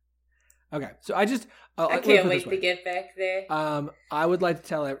 Okay, so I can't wait to get back there. I would like to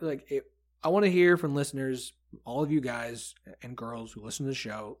tell I want to hear from listeners, all of you guys and girls who listen to the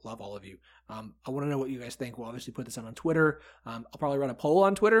show. Love all of you. I want to know what you guys think. We'll obviously put this on Twitter. I'll probably run a poll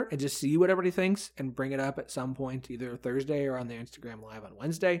on Twitter and just see what everybody thinks and bring it up at some point, either Thursday or on the Instagram Live on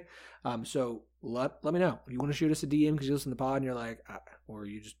Wednesday. So let me know. If you want to shoot us a DM because you listen to the pod and you're like, or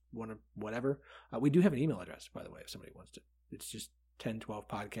you just want to whatever. We do have an email address, by the way, if somebody wants to. It's just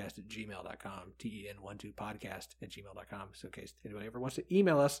 1012podcast@gmail.com, ten12podcast@gmail.com. So in case anybody ever wants to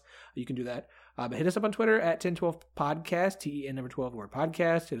email us, you can do that. But hit us up on Twitter at 1012podcast, TEN12 word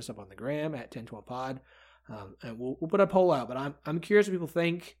podcast. Hit us up on the gram at 1012pod. And we'll put a poll out. But I'm curious what people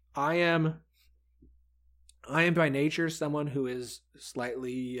think. I am by nature someone who is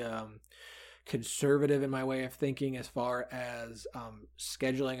slightly conservative in my way of thinking as far as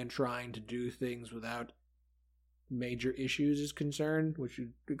scheduling and trying to do things without major issues is concerned, which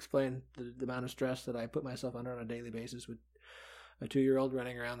would explain the amount of stress that I put myself under on a daily basis with a 2-year-old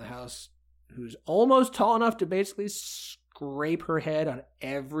running around the house who's almost tall enough to basically scrape her head on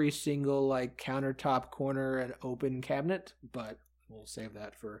every single countertop, corner, and open cabinet, but we'll save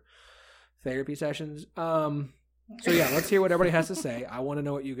that for therapy sessions. So yeah, let's hear what everybody has to say. I want to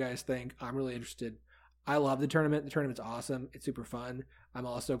know what you guys think. I'm really interested. I love the tournament. The tournament's awesome. It's super fun. I'm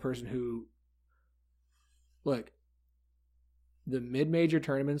also a person who, the mid-major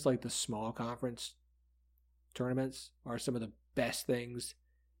tournaments, like the small conference tournaments, are some of the best things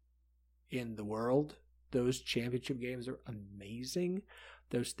in the world. Those championship games are amazing.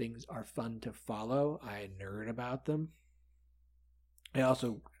 Those things are fun to follow. I nerd about them. I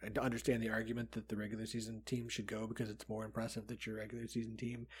also understand the argument that the regular season team should go because it's more impressive that your regular season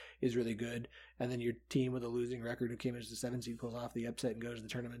team is really good, and then your team with a losing record who came as the 7th seed pulls off the upset and goes to the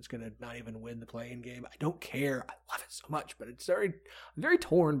tournament is going to not even win the play-in game. I don't care. I love it so much, but I'm very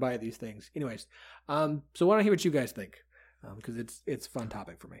torn by these things. Anyways, so why don't I hear what you guys think? Because it's a fun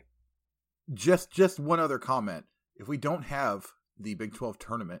topic for me. Just one other comment. If we don't have the Big 12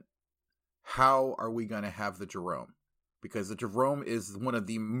 tournament, how are we going to have the Jerome? Because the Jerome is one of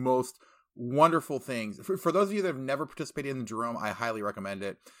the most wonderful things. For those of you that have never participated in the Jerome, I highly recommend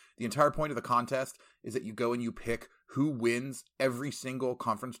it. The entire point of the contest is that you go and you pick who wins every single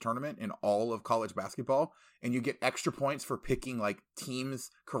conference tournament in all of college basketball, and you get extra points for picking like teams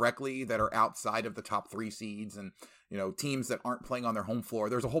correctly that are outside of the top 3 seeds and, you know, teams that aren't playing on their home floor.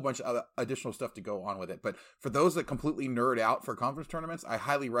 There's a whole bunch of other additional stuff to go on with it. But for those that completely nerd out for conference tournaments, I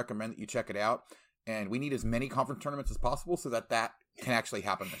highly recommend that you check it out. And we need as many conference tournaments as possible so that can actually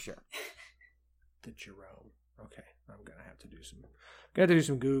happen this year. The Jerome. Okay, I'm gonna have to do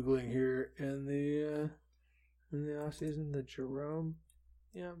some Googling here in the off season. The Jerome.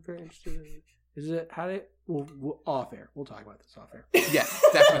 Yeah, I'm very interested in it. Is it how did we'll off air? We'll talk about this off air. Yes,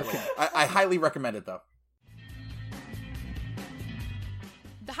 definitely. I highly recommend it though.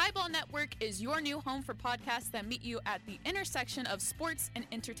 The Highball Network is your new home for podcasts that meet you at the intersection of sports and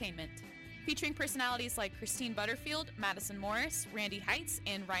entertainment. Featuring personalities like Christine Butterfield, Madison Morris, Randy Heights,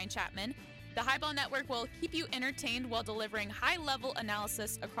 and Ryan Chapman, the Highball Network will keep you entertained while delivering high-level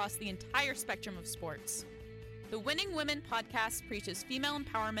analysis across the entire spectrum of sports. The Winning Women podcast preaches female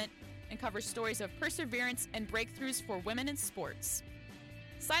empowerment and covers stories of perseverance and breakthroughs for women in sports.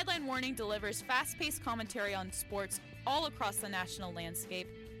 Sideline Warning delivers fast-paced commentary on sports all across the national landscape,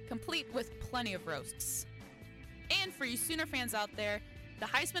 complete with plenty of roasts. And for you Sooner fans out there, the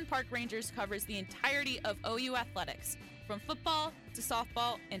Heisman Park Rangers covers the entirety of OU athletics, from football to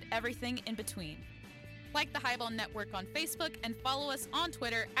softball and everything in between. Like the Highball Network on Facebook and follow us on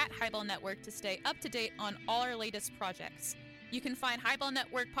Twitter at Highball Network to stay up to date on all our latest projects. You can find Highball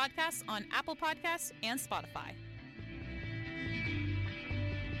Network podcasts on Apple Podcasts and Spotify.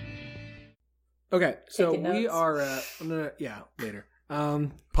 Okay, so we are. Later.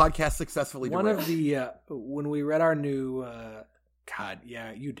 Podcast successfully one derailed. of the when we read our new. God,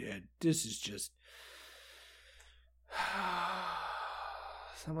 yeah, you did. This is just.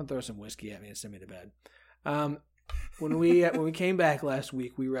 Someone throw some whiskey at me and send me to bed. When we came back last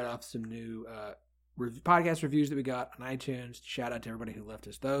week, we read off some new podcast reviews that we got on iTunes. Shout out to everybody who left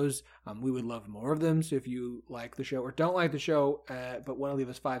us those. We would love more of them. So if you like the show or don't like the show, but want to leave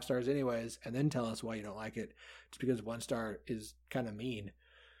us 5 stars anyways, and then tell us why you don't like it, just because 1 star is kind of mean.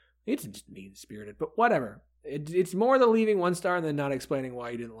 It's just mean-spirited, but whatever. It's more the leaving 1 star than not explaining why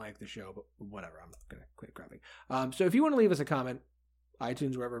you didn't like the show, but whatever. I'm going to quit crapping. So if you want to leave us a comment,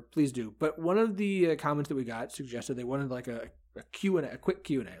 iTunes, wherever, please do. But one of the comments that we got suggested they wanted like a Q&A, a quick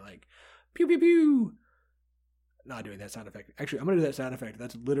Q&A, like pew, pew, pew. Not doing that sound effect. Actually, I'm going to do that sound effect.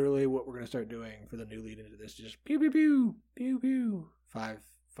 That's literally what we're going to start doing for the new lead into this. Just pew, pew, pew, pew, pew. Five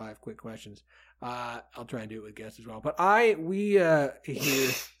quick questions. I'll try and do it with guests as well. But we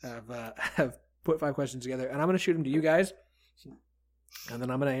here have put 5 questions together, and I'm going to shoot them to you guys, and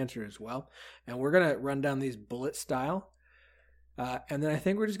then I'm going to answer as well. And we're going to run down these bullet style, and then I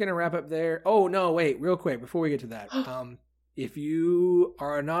think we're just going to wrap up there. Oh, no, wait, real quick, before we get to that. If you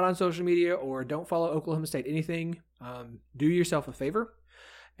are not on social media or don't follow Oklahoma State anything, do yourself a favor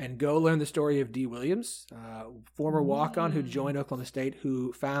and go learn the story of D. Williams, former walk-on who joined Oklahoma State,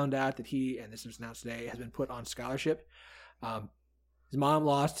 who found out that he, and this was announced today, has been put on scholarship. His mom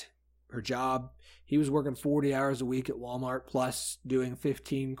lost her job. He was working 40 hours a week at Walmart plus doing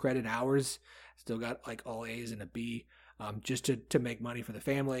 15 credit hours. Still got like all A's and a B, just to make money for the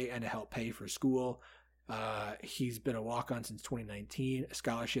family and to help pay for school. He's been a walk-on since 2019. A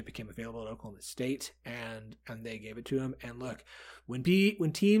scholarship became available at Oklahoma State, and they gave it to him. And look, when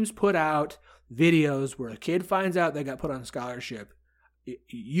teams put out videos where a kid finds out they got put on scholarship,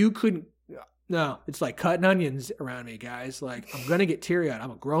 you couldn't. No, it's like cutting onions around me, guys. Like, I'm going to get teary-eyed.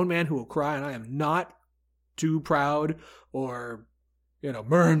 I'm a grown man who will cry, and I am not too proud or,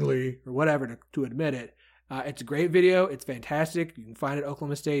 manly or whatever to admit it. It's a great video. It's fantastic. You can find it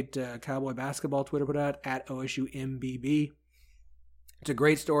Oklahoma State Cowboy Basketball Twitter put out at OSUMBB. It's a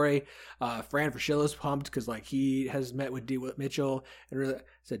great story. Fran Fraschillo's pumped because he has met with D. Mitchell. And really, I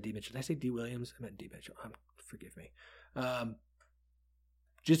said D. Mitchell. Did I say D. Williams? I meant D. Mitchell. Forgive me.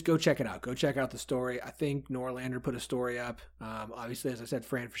 just go check it out. Go check out the story. I think Norlander put a story up. Obviously, as I said,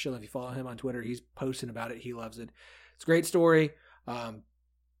 Fran Fraschilla, if you follow him on Twitter, he's posting about it. He loves it. It's a great story.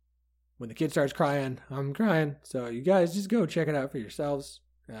 When the kid starts crying, I'm crying. So you guys just go check it out for yourselves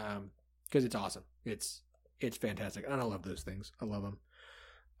because it's awesome. It's fantastic. And I love those things. I love them.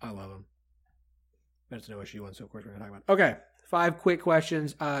 That's no issue one, so of course we're going to talk about it. Okay, 5 quick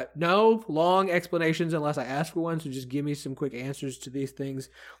questions. No long explanations unless I ask for one, so just give me some quick answers to these things.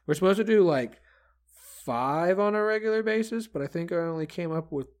 We're supposed to do like 5 on a regular basis, but I think I only came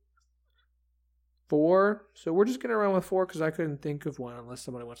up with 4. So we're just going to run with 4 because I couldn't think of one unless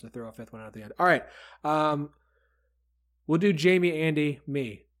somebody wants to throw a 5th one out at the end. All right. We'll do Jamie, Andy,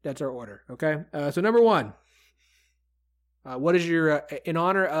 me. That's our order, okay? So number 1. What is your, in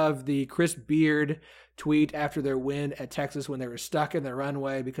honor of the Chris Beard tweet after their win at Texas when they were stuck in the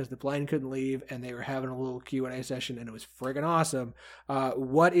runway because the plane couldn't leave and they were having a little Q&A session and it was friggin' awesome.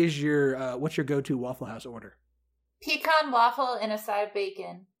 What's your go-to Waffle House order? Pecan waffle and a side of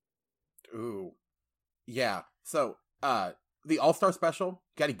bacon. Ooh. Yeah. So, the All-Star Special,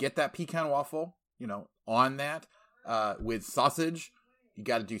 got to get that pecan waffle, on that, with sausage. You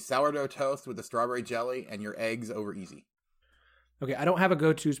got to do sourdough toast with the strawberry jelly and your eggs over easy. Okay, I don't have a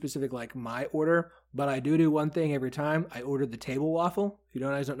go-to specific like my order, but I do one thing every time. I order the table waffle. If you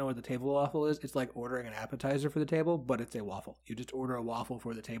guys don't know what the table waffle is, it's like ordering an appetizer for the table, but it's a waffle. You just order a waffle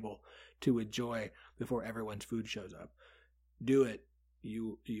for the table to enjoy before everyone's food shows up. Do it.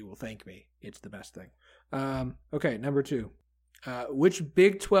 You will thank me. It's the best thing. Okay, number 2. Which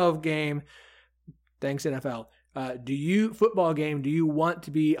Big 12 game, thanks NFL, football game do you want to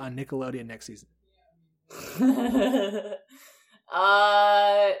be on Nickelodeon next season?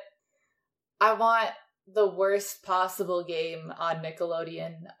 I want the worst possible game on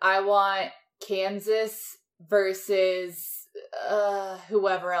Nickelodeon. I want Kansas versus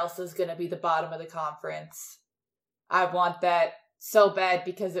whoever else is going to be the bottom of the conference. I want that so bad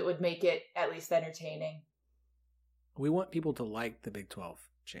because it would make it at least entertaining. We want people to like the Big 12,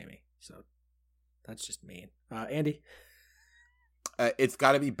 Jamie. So that's just mean. Andy? It's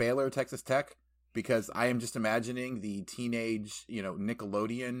got to be Baylor, Texas Tech, because I am just imagining the teenage,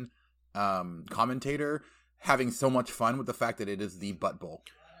 Nickelodeon commentator having so much fun with the fact that it is the Butt Bowl.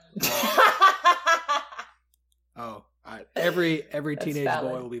 Every teenage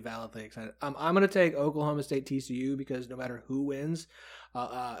boy will be validly excited. I'm going to take Oklahoma State TCU because no matter who wins,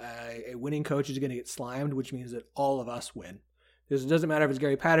 a winning coach is going to get slimed, which means that all of us win. Because it doesn't matter if it's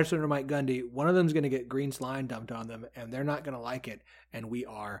Gary Patterson or Mike Gundy, one of them is going to get green slime dumped on them, and they're not going to like it, and we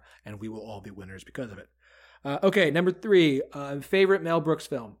are, and we will all be winners because of it. Okay, number 3, favorite Mel Brooks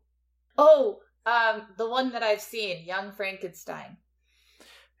film? Oh, the one that I've seen, Young Frankenstein.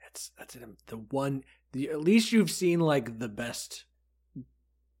 That's it. The one, at least you've seen like the best,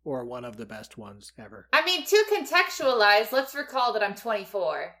 or one of the best ones ever. I mean, to contextualize, let's recall that I'm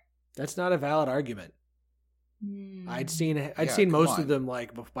 24. That's not a valid argument. I'd seen most of them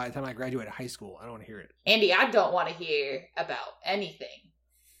like by the time I graduated high school. I don't want to hear it. Andy, I don't want to hear about anything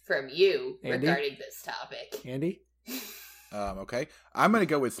from you regarding this topic. Andy? Okay. I'm going to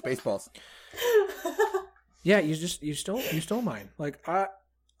go with Spaceballs. Yeah, you stole mine. Like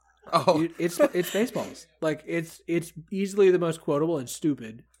it's Spaceballs. Like it's easily the most quotable and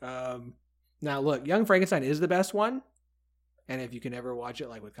stupid. Now look, Young Frankenstein is the best one. And if you can ever watch it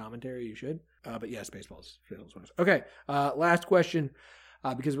like with commentary, you should. But yeah, Spaceballs. Okay, last question,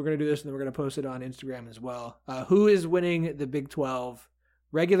 because we're going to do this and then we're going to post it on Instagram as well. Who is winning the Big 12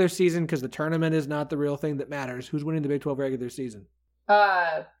 regular season? Because the tournament is not the real thing that matters. Who's winning the Big 12 regular season?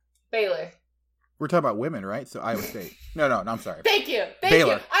 Baylor. We're talking about women, right? So Iowa State. No, I'm sorry. Thank you.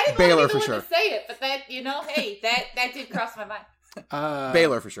 Baylor. I didn't Baylor want to be the for one sure. to say it, but that, hey, that did cross my mind.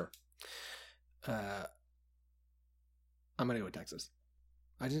 Baylor for sure. I'm gonna go with Texas.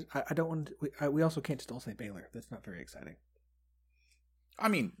 I don't want to. We also can't still say Baylor. That's not very exciting. I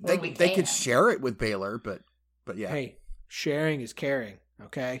mean, Well, they could share it with Baylor, but yeah. Hey, sharing is caring.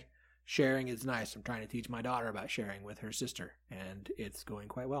 Okay, sharing is nice. I'm trying to teach my daughter about sharing with her sister, and it's going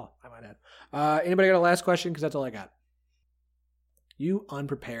quite well, I might add. Anybody got a last question? Because that's all I got. You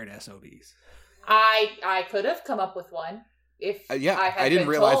unprepared SOBs. I could have come up with one if I didn't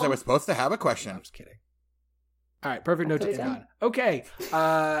realize told. I was supposed to have a question. I'm just kidding. All right, perfect note to end on. Okay.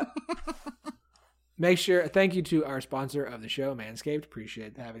 Thank you to our sponsor of the show, Manscaped.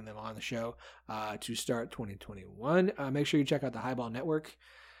 Appreciate having them on the show to start 2021. Make sure you check out the Highball Network.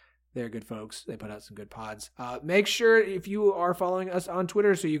 They're good folks. They put out some good pods. Make sure if you are following us on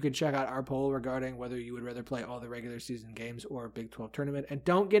Twitter so you can check out our poll regarding whether you would rather play all the regular season games or Big 12 tournament. And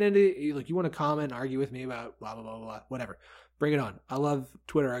don't get into, like, you want to comment and argue with me about blah, blah, blah, blah, whatever. Bring it on. I love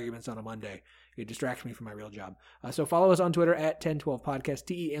Twitter arguments on a Monday. It distracts me from my real job. So follow us on Twitter at 1012podcast,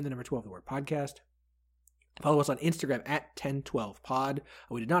 TE and the number 12, the word podcast. Follow us on Instagram at 1012pod.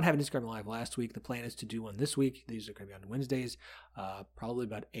 We did not have an Instagram Live last week. The plan is to do one this week. These are going to be on Wednesdays, probably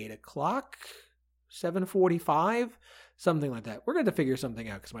about 8 o'clock, 7:45, something like that. We're going to figure something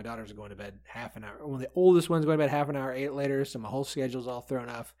out because my daughters are going to bed half an hour. One of the oldest one's going to bed half an hour, 8 later, so my whole schedule's all thrown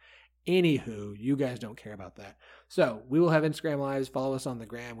off. Anywho, you guys don't care about that. So we will have Instagram Lives. Follow us on the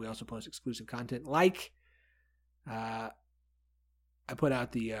gram. We also post exclusive content like... I put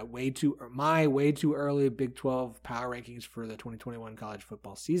out the way too early Big 12 power rankings for the 2021 college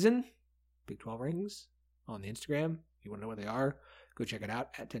football season. Big 12 rankings on the Instagram. If you want to know what they are, go check it out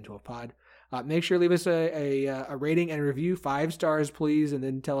at 1012pod. Make sure to leave us a rating and review, 5 stars, please, and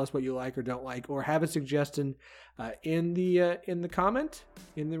then tell us what you like or don't like, or have a suggestion in the comment,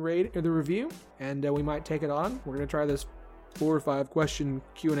 in the rate or the review, and we might take it on. We're gonna try this 4 or 5 question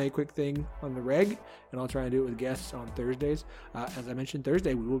Q&A quick thing on the reg, and I'll try and do it with guests on Thursdays. As I mentioned,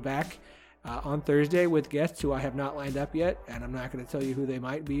 Thursday, we will be back on Thursday with guests who I have not lined up yet, and I'm not going to tell you who they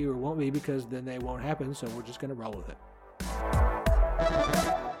might be or won't be because then they won't happen, so we're just going to roll with it.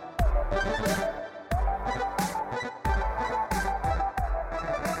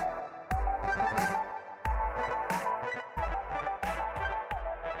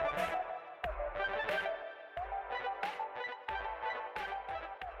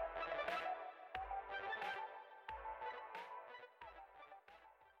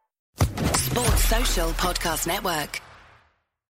 Sports Social Podcast Network.